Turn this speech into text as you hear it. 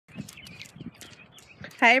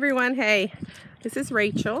Hi everyone, hey, this is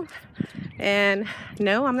Rachel, and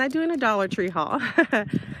no, I'm not doing a Dollar Tree haul.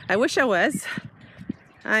 I wish I was.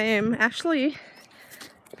 I am actually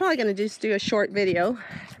probably going to just do a short video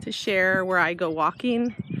to share where I go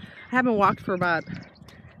walking. I haven't walked for about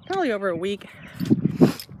probably over a week.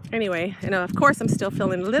 Anyway, and of course I'm still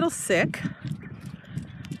feeling a little sick.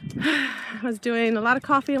 I was doing a lot of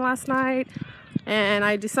coffee last night, and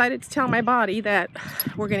I decided to tell my body that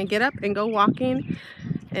we're going to get up and go walking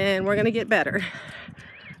and we're going to get better.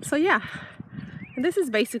 So yeah, and this is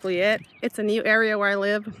basically it. It's a new area where I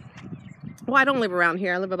live. Well, I don't live around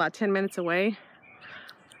here. I live about 10 minutes away.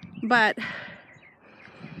 But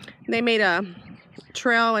they made a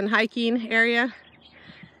trail and hiking area.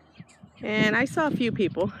 And I saw a few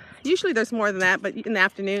people. Usually there's more than that, but in the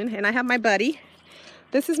afternoon. And I have my buddy.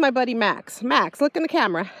 This is my buddy Max. Max, look in the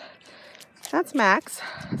camera. That's Max.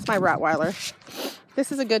 It's my Rottweiler.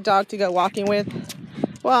 This is a good dog to go walking with.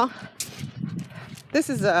 Well, this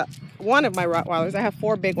is one of my Rottweilers. I have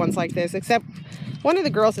 4 big ones like this, except one of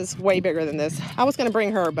the girls is way bigger than this. I was going to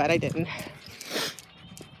bring her, but I didn't.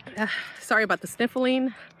 Sorry about the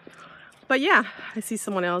sniffling. But yeah, I see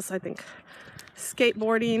someone else, I think,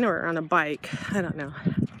 skateboarding or on a bike. I don't know.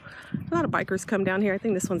 A lot of bikers come down here. I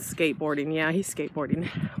think this one's skateboarding. Yeah, he's skateboarding.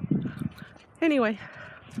 Anyway.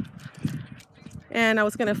 And I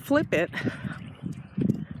was going to flip it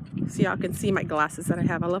so y'all can see my glasses that I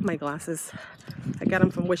have. I love my glasses. I got them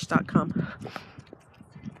from wish.com.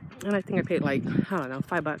 And I think I paid like, I don't know,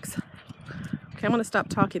 $5. Okay, I'm going to stop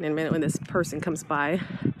talking in a minute when this person comes by,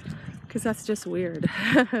 because that's just weird.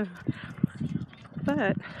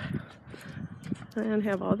 But I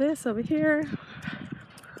have all this over here.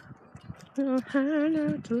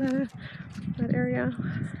 That area.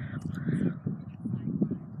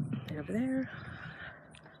 Over there.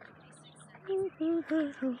 It's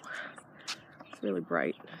really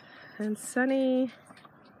bright and sunny.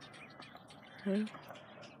 Okay.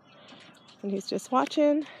 And he's just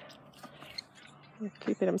watching. I'm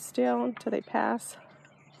keeping him still until they pass.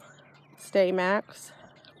 Stay, Max.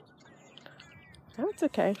 Oh, it's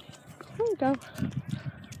okay. There we go.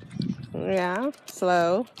 Yeah,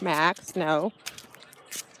 slow. Max, no.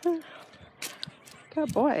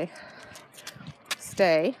 Good boy.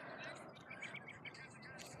 Stay.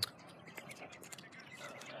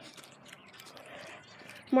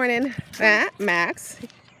 Morning. Max.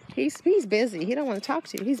 He's busy. He don't want to talk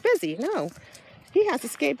to you. He's busy. No. He has a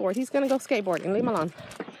skateboard. He's going to go skateboarding. Leave him alone.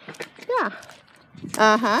 Yeah.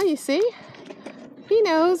 Uh-huh. You see? He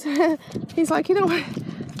knows. He's like, he don't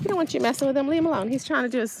want you messing with him. Leave him alone. He's trying to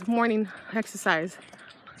do his morning exercise.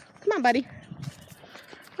 Come on, buddy.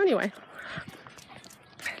 Anyway.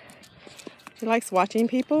 He likes watching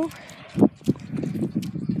people.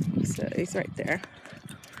 So he's right there.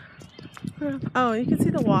 Oh, you can see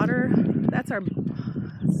the water. That's our,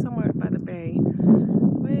 somewhere by the bay.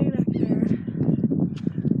 Way back there.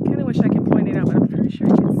 Kind of wish I could point it out, but I'm pretty sure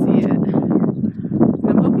you can see it. And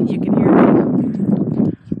I'm hoping you can hear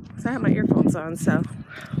me. Because I have my earphones on, so.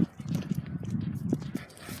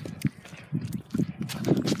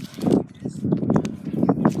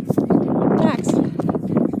 Max.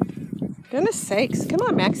 Goodness sakes. Come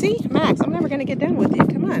on, Maxie. Max, I'm never going to get done with you.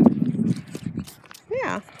 Come on.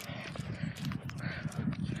 Yeah.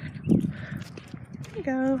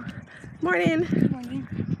 Go. Morning. Morning.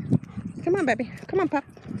 Come on, baby. Come on, pup.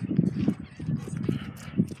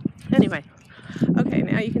 Anyway. Okay,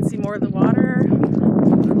 now you can see more of the water.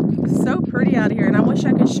 So pretty out here, and I wish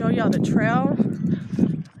I could show y'all the trail.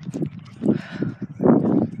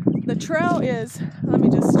 The trail is, let me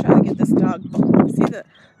just try to get this dog. See,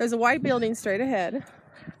 there's a white building straight ahead.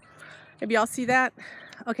 If y'all see that?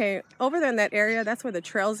 Okay, over there in that area, that's where the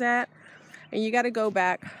trail's at. And you got to go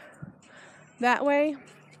back that way,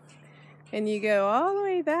 and you go all the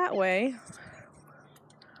way that way.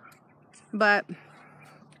 But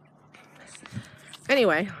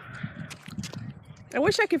anyway, I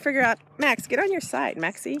wish I could figure out. Max, get on your side,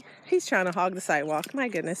 Maxie. He's trying to hog the sidewalk. My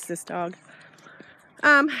goodness, this dog.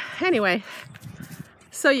 Anyway,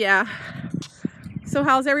 so yeah, so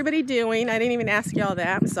how's everybody doing? I didn't even ask y'all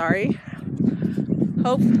that. I'm sorry.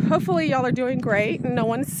 Hopefully y'all are doing great and no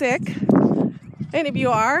one's sick. And if you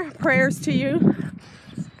are, prayers to you,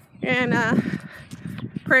 and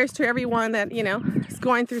prayers to everyone that, you know, is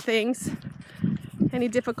going through things, any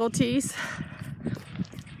difficulties.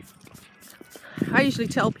 I usually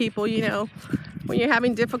tell people, you know, when you're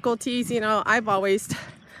having difficulties, you know, I've always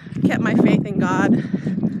kept my faith in God,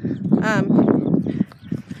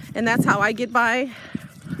 and that's how I get by,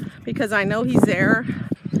 because I know He's there.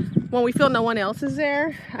 When we feel no one else is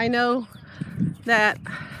there, I know that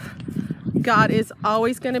God is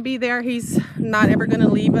always going to be there. He's not ever going to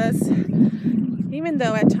leave us. Even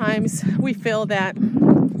though at times we feel that,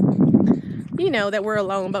 you know, that we're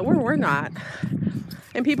alone, but we're not.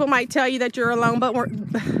 And people might tell you that you're alone,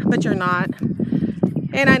 but you're not.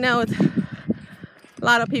 And I know a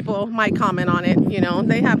lot of people might comment on it, you know,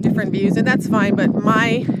 they have different views, and that's fine, but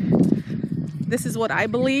this is what I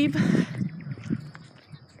believe.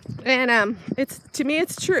 And to me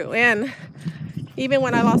it's true. And even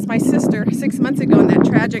when I lost my sister 6 months ago in that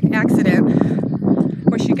tragic accident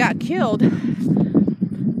where she got killed,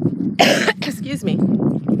 excuse me,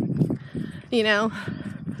 you know,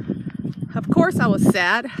 of course I was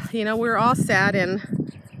sad. You know, we were all sad and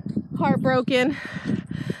heartbroken.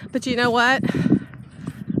 But you know what?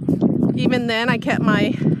 Even then I kept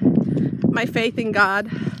my faith in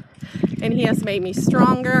God, and He has made me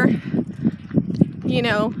stronger, you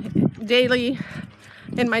know, daily,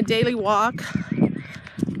 in my daily walk.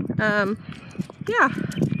 Yeah.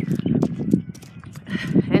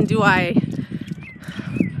 And do I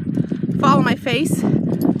follow my face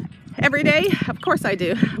every day? Of course I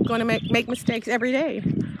do. I'm going to make mistakes every day.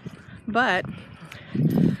 But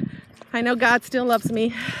I know God still loves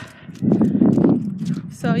me.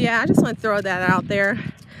 So yeah, I just want to throw that out there.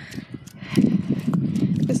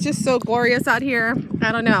 It's just so glorious out here.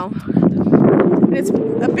 I don't know. It's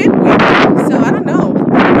a bit windy, so I don't know.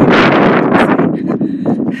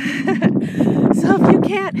 So if you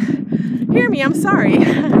can't hear me, I'm sorry.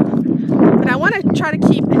 But I want to try to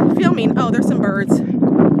keep filming. Oh, there's some birds. I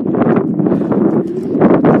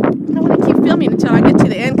want to keep filming until I get to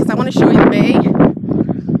the end because I want to show you the bay.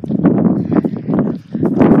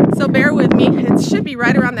 So bear with me. It should be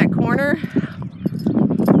right around that corner.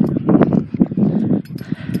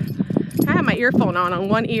 I have my earphone on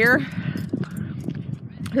one ear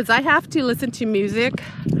because I have to listen to music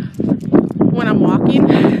when I'm walking.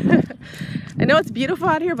 I know it's beautiful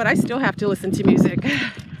out here, but I still have to listen to music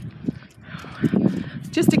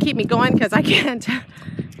just to keep me going, because I can't,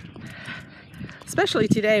 especially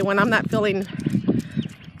today when I'm not feeling,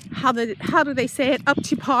 how do they say it, up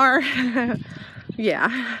to par.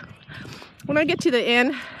 Yeah, when I get to the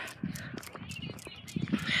end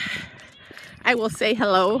I will say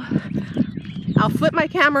hello. I'll flip my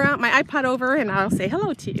camera, my iPod over, and I'll say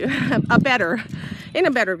hello to you in a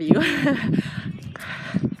better view.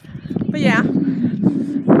 But yeah,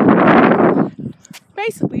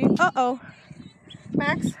 basically,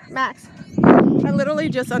 Max, I literally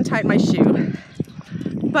just untied my shoe.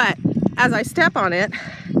 But as I step on it,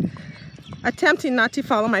 attempting not to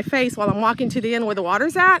follow my face while I'm walking to the end where the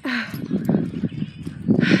water's at,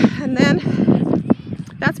 and then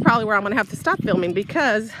that's probably where I'm gonna have to stop filming,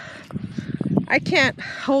 because I can't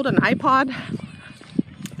hold an iPod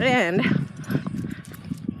and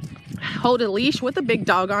hold a leash with a big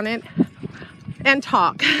dog on it and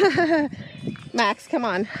talk. Max, come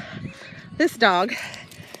on. This dog,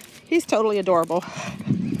 he's totally adorable,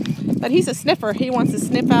 but he's a sniffer. He wants to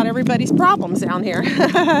sniff out everybody's problems down here.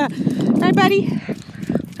 Hi, buddy.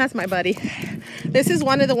 That's my buddy. This is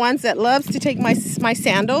one of the ones that loves to take my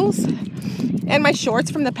sandals and my shorts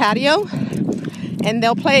from the patio, and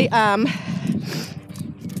they'll play,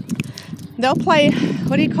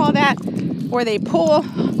 what do you call that? Where they pull,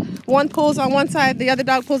 one pulls on one side, the other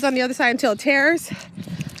dog pulls on the other side until it tears.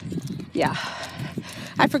 Yeah,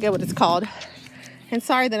 I forget what it's called. And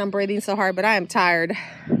sorry that I'm breathing so hard, but I am tired.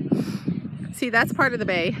 See, that's part of the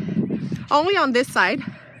bay. Only on this side,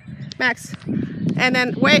 Max. And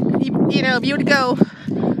then wait, you know, if you were to go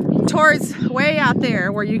towards way out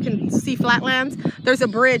there where you can see flatlands, there's a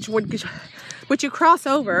bridge which you cross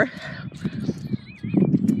over.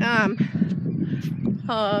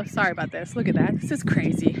 Oh, sorry about this. Look at that. This is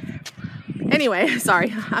crazy. Anyway,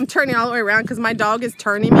 sorry. I'm turning all the way around because my dog is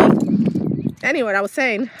turning me. Anyway, what I was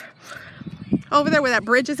saying, over there where that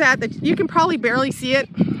bridge is at, that you can probably barely see it.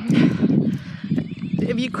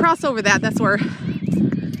 If you cross over that, that's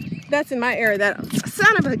in my area. That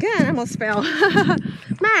son of a gun, I almost fell.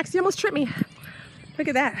 Max, you almost tripped me. Look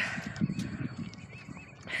at that.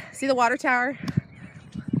 See the water tower?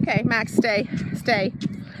 Okay, Max, stay.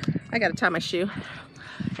 I gotta tie my shoe.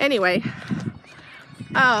 Anyway,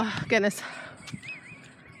 oh goodness.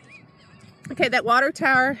 Okay, that water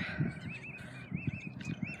tower,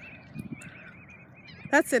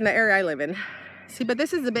 that's in the area I live in. See, but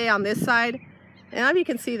this is the bay on this side, and if you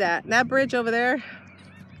can see that bridge over there,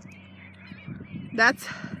 that's,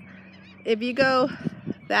 if you go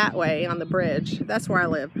that way on the bridge, that's where I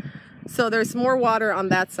live. So there's more water on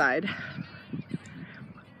that side.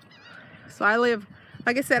 So I live,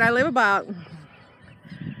 like I said, I live about,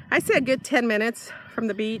 I say a good 10 minutes from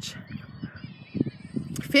the beach.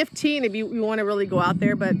 15 if you want to really go out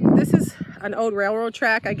there, but this is an old railroad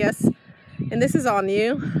track, I guess, and this is all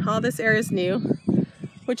new. All this area is new,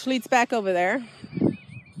 which leads back over there.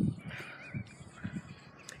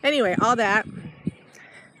 Anyway, all that.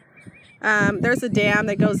 There's a dam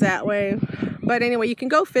that goes that way, but anyway, you can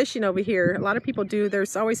go fishing over here. A lot of people do.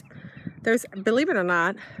 There's, believe it or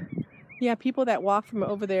not, yeah, people that walk from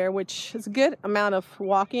over there, which is a good amount of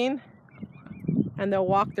walking, and they'll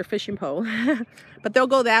walk their fishing pole. But they'll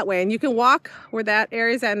go that way, and you can walk where that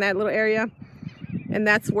area is at, in that little area, and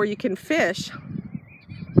that's where you can fish.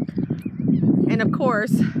 And of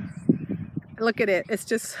course, look at it. It's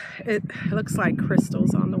just, it looks like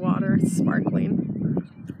crystals on the water. It's sparkling.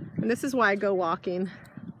 And this is why I go walking.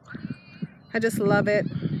 I just love it.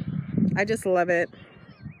 I just love it.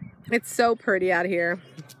 It's so pretty out here.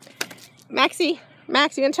 Maxie,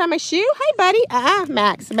 Max, you gonna tie my shoe? Hi, buddy.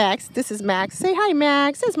 Max. This is Max. Say hi,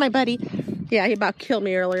 Max. This is my buddy. Yeah, he about killed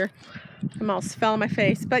me earlier. I almost fell on my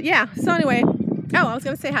face. But yeah, so anyway. Oh, I was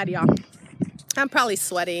gonna say hi to y'all. I'm probably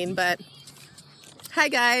sweating, but hi,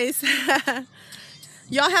 guys.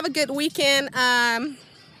 Y'all have a good weekend.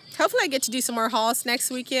 Hopefully I get to do some more hauls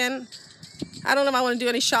next weekend. I don't know if I want to do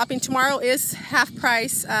any shopping. Tomorrow is half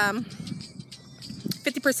price,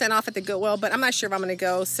 50% off at the Goodwill, but I'm not sure if I'm going to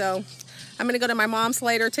go. So I'm going to go to my mom's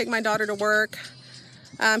later, take my daughter to work.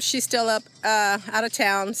 She's still up out of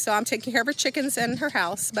town, so I'm taking care of her chickens and her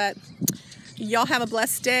house. But y'all have a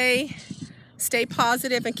blessed day. Stay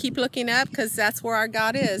positive and keep looking up, because that's where our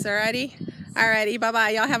God is. Alrighty? Alrighty,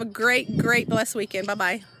 bye-bye. Y'all have a great, blessed weekend.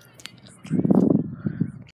 Bye-bye.